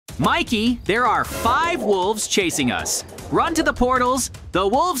Mikey, there are 5 wolves chasing us. Run to the portals. The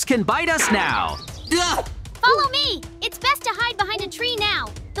wolves can bite us now. Ugh! Follow me! It's best to hide behind a tree now.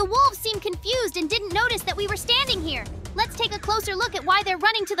 The wolves seem confused and didn't notice that we were standing here. Let's take a closer look at why they're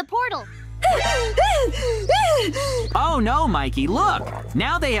running to the portal. Oh no, Mikey, look!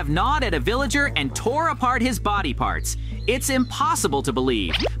 Now they have gnawed at a villager and tore apart his body parts. It's impossible to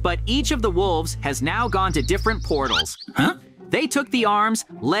believe, but each of the wolves has now gone to different portals. Huh? They took the arms,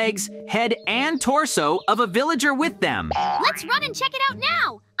 legs, head, and torso of a villager with them. Let's run and check it out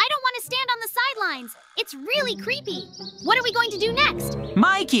now! I don't want to stand on the sidelines. It's really creepy. What are we going to do next?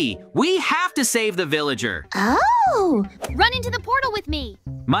 Mikey, we have to save the villager. Oh! Run into the portal with me.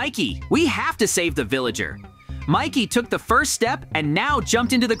 Mikey, we have to save the villager. Mikey took the first step and now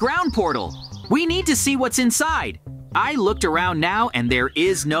jumped into the ground portal. We need to see what's inside. I looked around now and there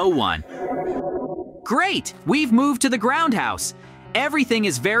is no one. Great! We've moved to the ground house. Everything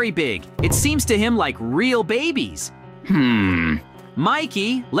is very big. It seems to him like real babies.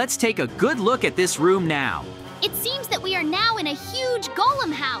 Mikey, let's take a good look at this room now. It seems that we are now in a huge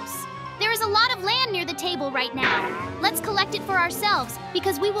golem house. There is a lot of land near the table right now. Let's collect it for ourselves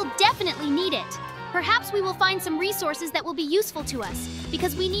because we will definitely need it. Perhaps we will find some resources that will be useful to us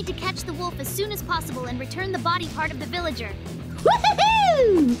because we need to catch the wolf as soon as possible and return the body part of the villager.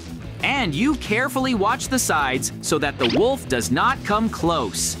 Woohoo! And you carefully watch the sides so that the wolf does not come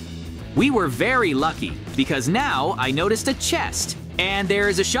close. We were very lucky because now I noticed a chest and there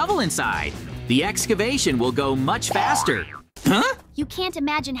is a shovel inside. The excavation will go much faster. Huh? You can't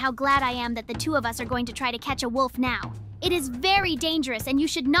imagine how glad I am that the two of us are going to try to catch a wolf now. It is very dangerous and you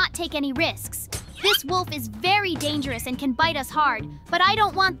should not take any risks. This wolf is very dangerous and can bite us hard, but I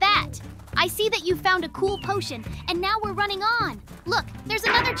don't want that. I see that you found a cool potion, and now we're running on. Look, there's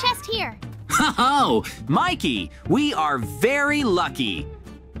another chest here. Oh, Mikey, we are very lucky.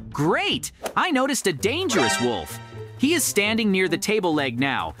 Great! I noticed a dangerous wolf. He is standing near the table leg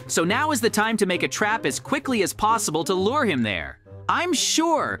now, so now is the time to make a trap as quickly as possible to lure him there. I'm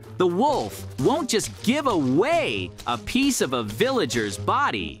sure the wolf won't just give away a piece of a villager's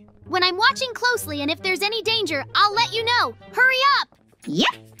body. When I'm watching closely and if there's any danger, I'll let you know. Hurry up!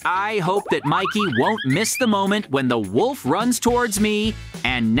 Yep. I hope that Mikey won't miss the moment when the wolf runs towards me.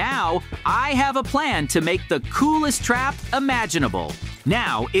 And now I have a plan to make the coolest trap imaginable.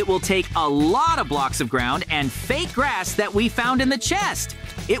 Now it will take a lot of blocks of ground and fake grass that we found in the chest.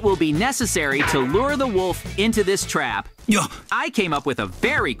 It will be necessary to lure the wolf into this trap. I came up with a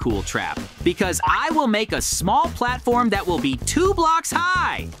very cool trap because I will make a small platform that will be 2 blocks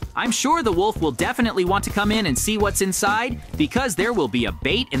high. I'm sure the wolf will definitely want to come in and see what's inside because there will be a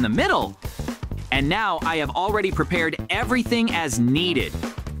bait in the middle. And now I have already prepared everything as needed.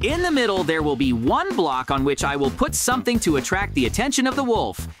 In the middle, there will be 1 block on which I will put something to attract the attention of the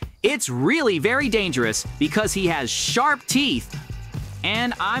wolf. It's really very dangerous because he has sharp teeth.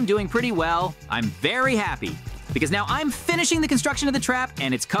 And I'm doing pretty well. I'm very happy because now I'm finishing the construction of the trap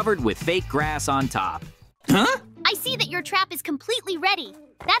and it's covered with fake grass on top. Huh? I see that your trap is completely ready.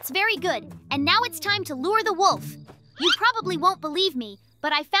 That's very good. And now it's time to lure the wolf. You probably won't believe me,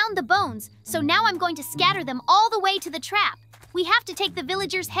 but I found the bones, so now I'm going to scatter them all the way to the trap. We have to take the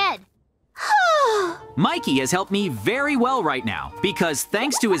villager's head. Mikey has helped me very well right now because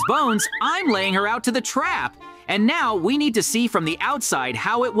thanks to his bones, I'm laying her out to the trap. And now we need to see from the outside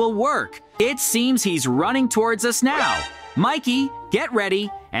how it will work. It seems he's running towards us now. Mikey, get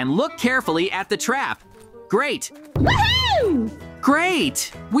ready and look carefully at the trap. Great. Woohoo!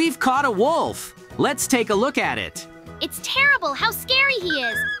 Great! We've caught a wolf. Let's take a look at it. It's terrible how scary he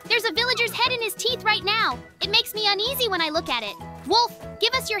is. There's a villager's head in his teeth right now. It makes me uneasy when I look at it. Wolf,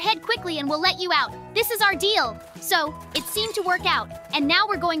 give us your head quickly and we'll let you out. This is our deal. So, it seemed to work out, and now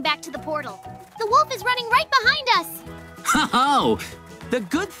we're going back to the portal. The wolf is running right behind us. Oh, the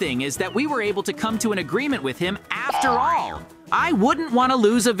good thing is that we were able to come to an agreement with him after all. I wouldn't want to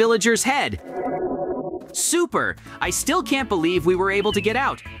lose a villager's head. Super! I still can't believe we were able to get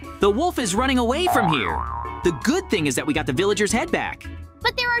out. The wolf is running away from here. The good thing is that we got the villager's head back.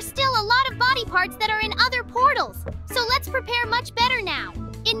 But there are still a lot of body parts that are in other portals. So let's prepare much better now.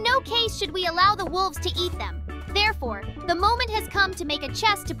 In no case should we allow the wolves to eat them. Therefore, the moment has come to make a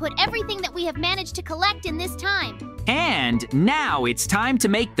chest to put everything that we have managed to collect in this time. And now it's time to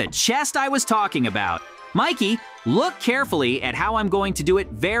make the chest I was talking about. Mikey, look carefully at how I'm going to do it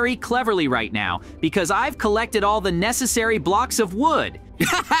very cleverly right now because I've collected all the necessary blocks of wood.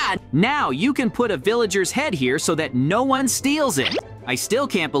 Now you can put a villager's head here so that no one steals it. I still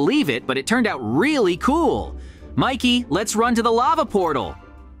can't believe it, but it turned out really cool. Mikey, let's run to the lava portal.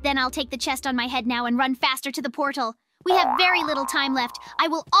 Then I'll take the chest on my head now and run faster to the portal. We have very little time left. I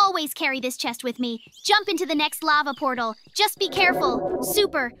will always carry this chest with me. Jump into the next lava portal. Just be careful.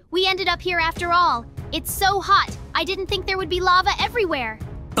 Super, we ended up here after all. It's so hot. I didn't think there would be lava everywhere.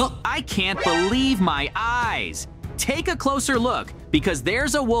 Oh, I can't believe my eyes. Take a closer look, because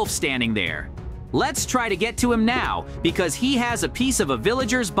there's a wolf standing there. Let's try to get to him now, because he has a piece of a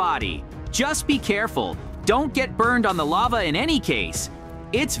villager's body. Just be careful. Don't get burned on the lava in any case.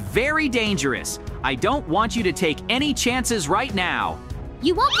 It's very dangerous. I don't want you to take any chances right now.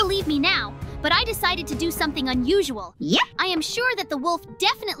 You won't believe me now, but I decided to do something unusual. Yep. I am sure that the wolf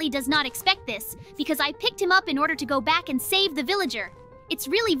definitely does not expect this, because I picked him up in order to go back and save the villager. It's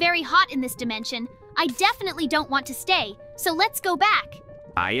really very hot in this dimension. I definitely don't want to stay, so let's go back.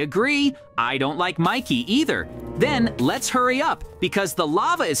 I agree. I don't like Mikey either. Then let's hurry up, because the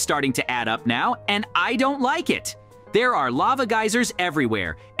lava is starting to add up now, and I don't like it. There are lava geysers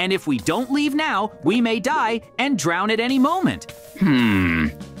everywhere, and if we don't leave now, we may die and drown at any moment.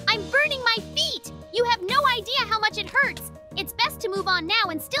 I'm burning my feet! You have no idea how much it hurts. It's best to move on now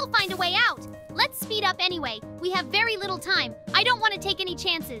and still find a way out. Let's speed up anyway. We have very little time. I don't want to take any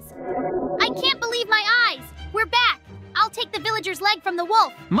chances. I can't believe my eyes! We're back! I'll take the villager's leg from the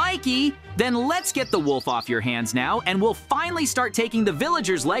wolf. Mikey, then let's get the wolf off your hands now, and we'll finally start taking the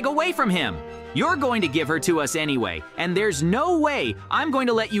villager's leg away from him. You're going to give her to us anyway, and there's no way I'm going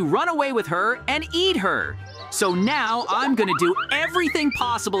to let you run away with her and eat her. So now I'm going to do everything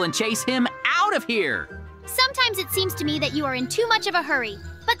possible and chase him out of here. Sometimes it seems to me that you are in too much of a hurry,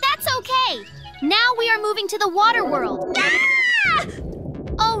 but that's okay. Now we are moving to the water world. Ah!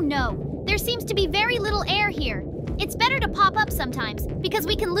 Oh no, there seems to be very little air here. It's better to pop up sometimes, because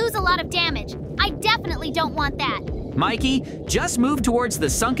we can lose a lot of damage. I definitely don't want that. Mikey, just move towards the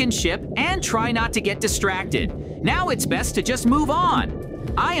sunken ship and try not to get distracted. Now it's best to just move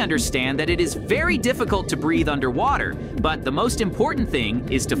on. I understand that it is very difficult to breathe underwater, but the most important thing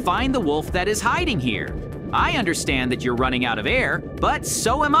is to find the wolf that is hiding here. I understand that you're running out of air, but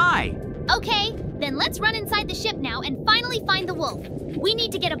so am I. Okay, then let's run inside the ship now and finally find the wolf. We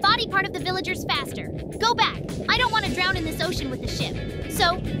need to get a body part of the villagers faster. Go back. I don't want to drown in this ocean with the ship.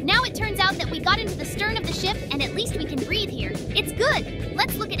 So, now it turns out that we got into the stern of the ship and at least we can breathe here. It's good.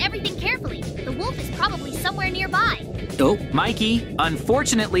 Let's look at everything carefully. The wolf is probably somewhere nearby. Oh, Mikey,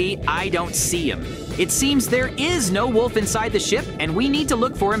 unfortunately, I don't see him. It seems there is no wolf inside the ship and we need to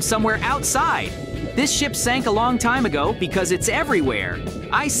look for him somewhere outside. This ship sank a long time ago because it's everywhere.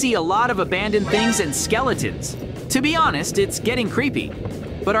 I see a lot of abandoned things and skeletons. To be honest, it's getting creepy.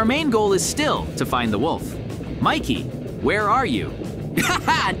 But our main goal is still to find the wolf. Mikey, where are you?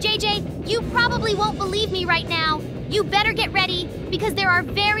 JJ, you probably won't believe me right now. You better get ready, because there are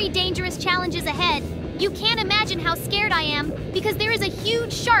very dangerous challenges ahead. You can't imagine how scared I am, because there is a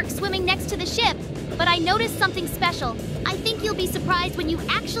huge shark swimming next to the ship. But I noticed something special. I think you'll be surprised when you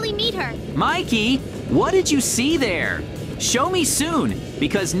actually meet her. Mikey, what did you see there? Show me soon,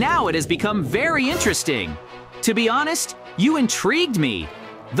 because now it has become very interesting. To be honest, you intrigued me.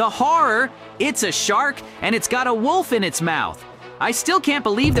 The horror, it's a shark and it's got a wolf in its mouth. I still can't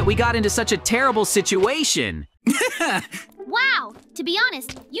believe that we got into such a terrible situation. Wow, to be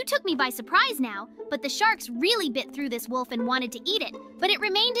honest, you took me by surprise now, but the sharks really bit through this wolf and wanted to eat it, but it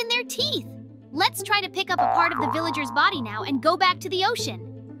remained in their teeth. Let's try to pick up a part of the villager's body now and go back to the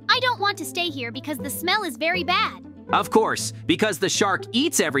ocean. I don't want to stay here because the smell is very bad. Of course, because the shark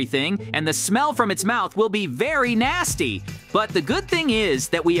eats everything and the smell from its mouth will be very nasty. But the good thing is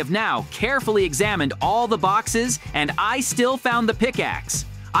that we have now carefully examined all the boxes and I still found the pickaxe.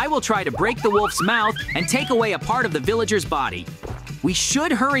 I will try to break the wolf's mouth and take away a part of the villager's body. We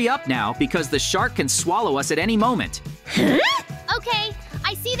should hurry up now because the shark can swallow us at any moment. Okay,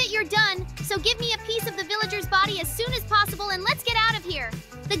 I see that you're done, so give me a piece of the villager's body as soon as possible and let's get out of here.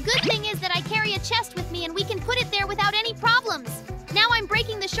 The good thing is that I carry a chest with me and we can put it there without any problems. Now I'm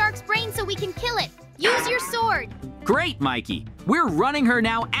breaking the shark's brain so we can kill it. Use your sword. Great, Mikey. We're running her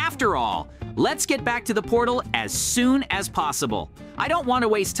now after all. Let's get back to the portal as soon as possible. I don't want to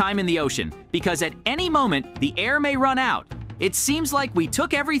waste time in the ocean because at any moment the air may run out. It seems like we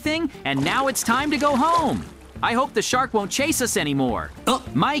took everything and now it's time to go home. I hope the shark won't chase us anymore.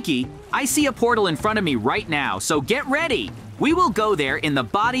 Mikey, I see a portal in front of me right now, so get ready. We will go there in the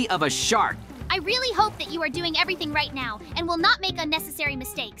body of a shark. I really hope that you are doing everything right now and will not make unnecessary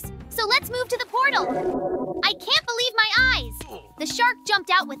mistakes. So let's move to the portal. I can't believe my eyes. The shark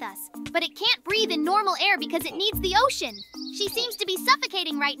jumped out with us, but it can't breathe in normal air because it needs the ocean. She seems to be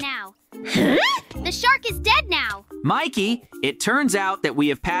suffocating right now. The shark is dead now. Mikey, it turns out that we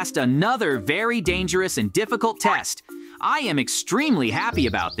have passed another very dangerous and difficult test. I am extremely happy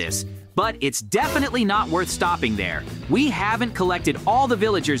about this, but it's definitely not worth stopping there. We haven't collected all the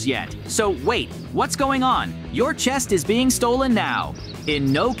villagers yet. So wait, what's going on? Your chest is being stolen now.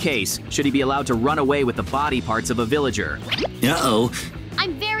 In no case should he be allowed to run away with the body parts of a villager. Uh-oh.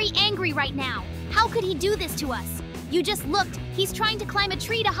 I'm very angry right now. How could he do this to us? You just looked. He's trying to climb a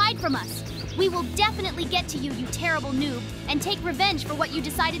tree to hide from us. We will definitely get to you, you terrible noob, and take revenge for what you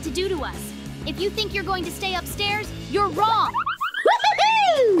decided to do to us. If you think you're going to stay upstairs, you're wrong.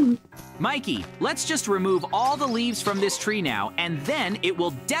 Woohoo! Mikey, let's just remove all the leaves from this tree now, and then it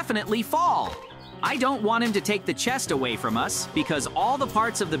will definitely fall. I don't want him to take the chest away from us because all the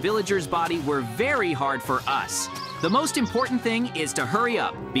parts of the villager's body were very hard for us. The most important thing is to hurry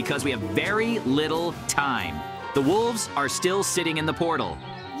up because we have very little time. The wolves are still sitting in the portal.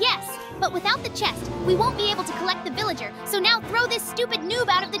 Yes, but without the chest, we won't be able to collect the villager, so now throw this stupid noob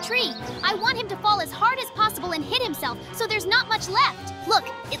out of the tree. I want him to fall as hard as possible and hit himself, so there's not much left. Look,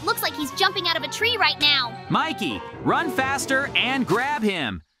 it looks like he's jumping out of a tree right now. Mikey, run faster and grab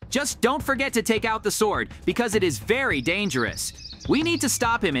him. Just don't forget to take out the sword, because it is very dangerous. We need to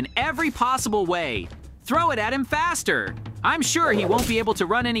stop him in every possible way. Throw it at him faster. I'm sure he won't be able to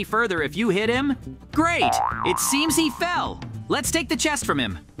run any further if you hit him. Great, it seems he fell. Let's take the chest from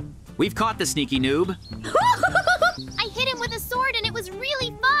him. We've caught the sneaky noob. I hit him with a sword and it was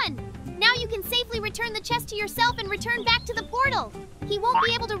really fun. Now you can safely return the chest to yourself and return back to the portal. He won't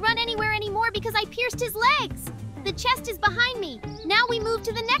be able to run anywhere anymore because I pierced his legs. The chest is behind me. Now we move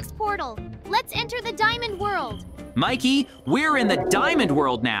to the next portal. Let's enter the diamond world. Mikey, we're in the diamond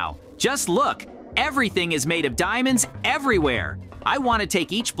world now. Just look, everything is made of diamonds everywhere. I want to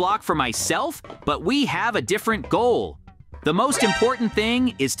take each block for myself, but we have a different goal. The most important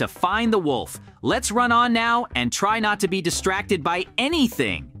thing is to find the wolf. Let's run on now and try not to be distracted by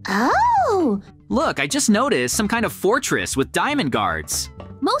anything. Oh! Look, I just noticed some kind of fortress with diamond guards.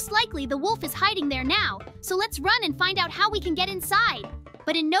 Most likely the wolf is hiding there now, so let's run and find out how we can get inside.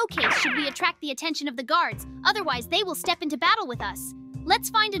 But in no case should we attract the attention of the guards, otherwise they will step into battle with us. Let's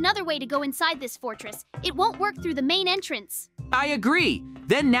find another way to go inside this fortress. It won't work through the main entrance. I agree.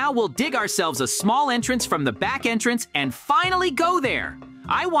 Then now we'll dig ourselves a small entrance from the back entrance and finally go there.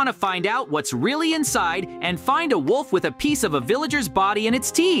 I want to find out what's really inside and find a wolf with a piece of a villager's body in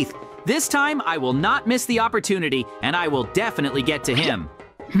its teeth. This time I will not miss the opportunity and I will definitely get to him.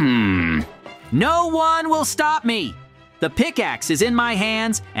 No one will stop me. The pickaxe is in my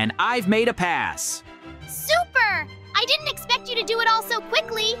hands and I've made a pass. Super! I didn't expect you to do it all so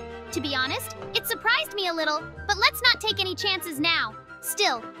quickly. To be honest, it surprised me a little, but let's not take any chances now.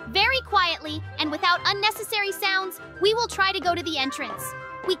 Still, very quietly and without unnecessary sounds, we will try to go to the entrance.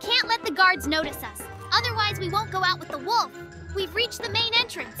 We can't let the guards notice us, otherwise we won't go out with the wolf. We've reached the main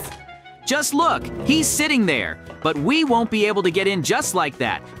entrance. Just look, he's sitting there, but we won't be able to get in just like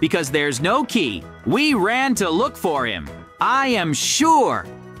that because there's no key. We ran to look for him. I am sure.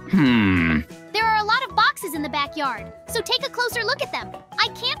 There are a lot of boxes in the backyard, so take a closer look at them. I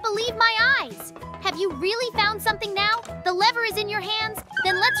can't believe my eyes. Have you really found something now? The lever is in your hands?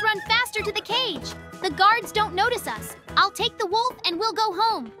 Then let's run faster to the cage. The guards don't notice us. I'll take the wolf and we'll go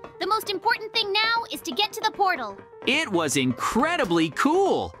home. The most important thing now is to get to the portal. It was incredibly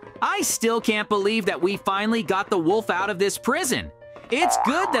cool. I still can't believe that we finally got the wolf out of this prison. It's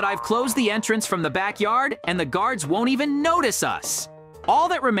good that I've closed the entrance from the backyard and the guards won't even notice us. All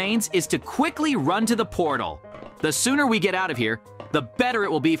that remains is to quickly run to the portal. The sooner we get out of here, the better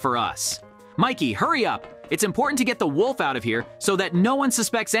it will be for us. Mikey, hurry up. It's important to get the wolf out of here so that no one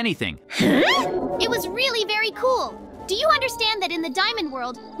suspects anything. It was really very cool. Do you understand that in the diamond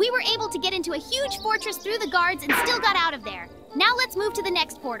world, we were able to get into a huge fortress through the guards and still got out of there? Now let's move to the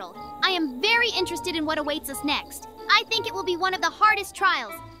next portal. I am very interested in what awaits us next. I think it will be one of the hardest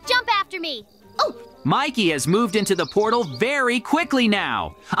trials. Jump after me. Oh! Mikey has moved into the portal very quickly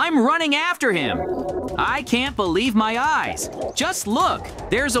now. I'm running after him. I can't believe my eyes. Just look,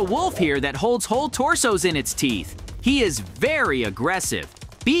 there's a wolf here that holds whole torsos in its teeth. He is very aggressive.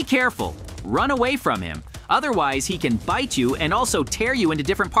 Be careful, run away from him. Otherwise, he can bite you and also tear you into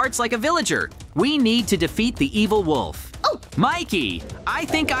different parts like a villager. We need to defeat the evil wolf. Oh! Mikey, I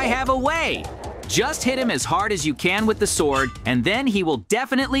think I have a way. Just hit him as hard as you can with the sword, and then he will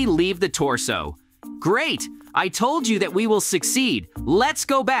definitely leave the torso. Great! I told you that we will succeed. Let's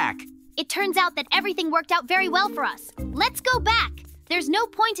go back. It turns out that everything worked out very well for us. Let's go back. There's no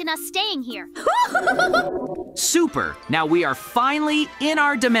point in us staying here. Super! Now we are finally in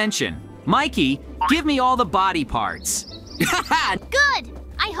our dimension. Mikey, give me all the body parts. Good!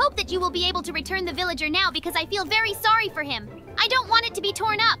 I hope that you will be able to return the villager now because I feel very sorry for him. I don't want it to be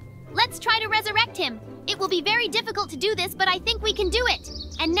torn up. Let's try to resurrect him. It will be very difficult to do this, but I think we can do it.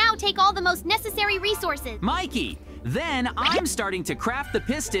 And now take all the most necessary resources. Mikey, then I'm starting to craft the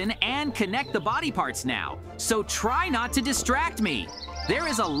piston and connect the body parts now. So try not to distract me. There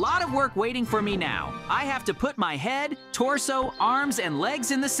is a lot of work waiting for me now. I have to put my head, torso, arms, and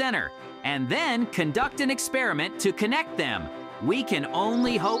legs in the center, and then conduct an experiment to connect them. We can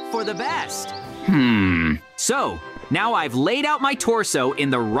only hope for the best. So, now I've laid out my torso in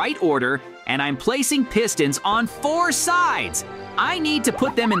the right order, and I'm placing pistons on 4 sides. I need to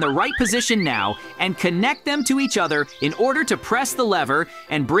put them in the right position now and connect them to each other in order to press the lever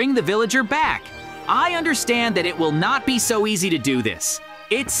and bring the villager back. I understand that it will not be so easy to do this.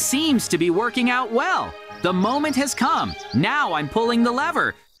 It seems to be working out well. The moment has come. Now I'm pulling the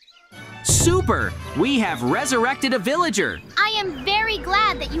lever. Super! We have resurrected a villager. I am very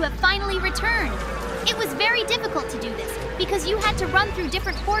glad that you have finally returned. It was very difficult to do this because you had to run through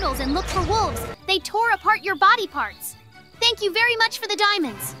different portals and look for wolves. They tore apart your body parts. Thank you very much for the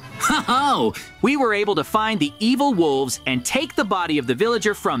diamonds. Oh, we were able to find the evil wolves and take the body of the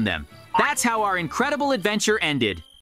villager from them. That's how our incredible adventure ended.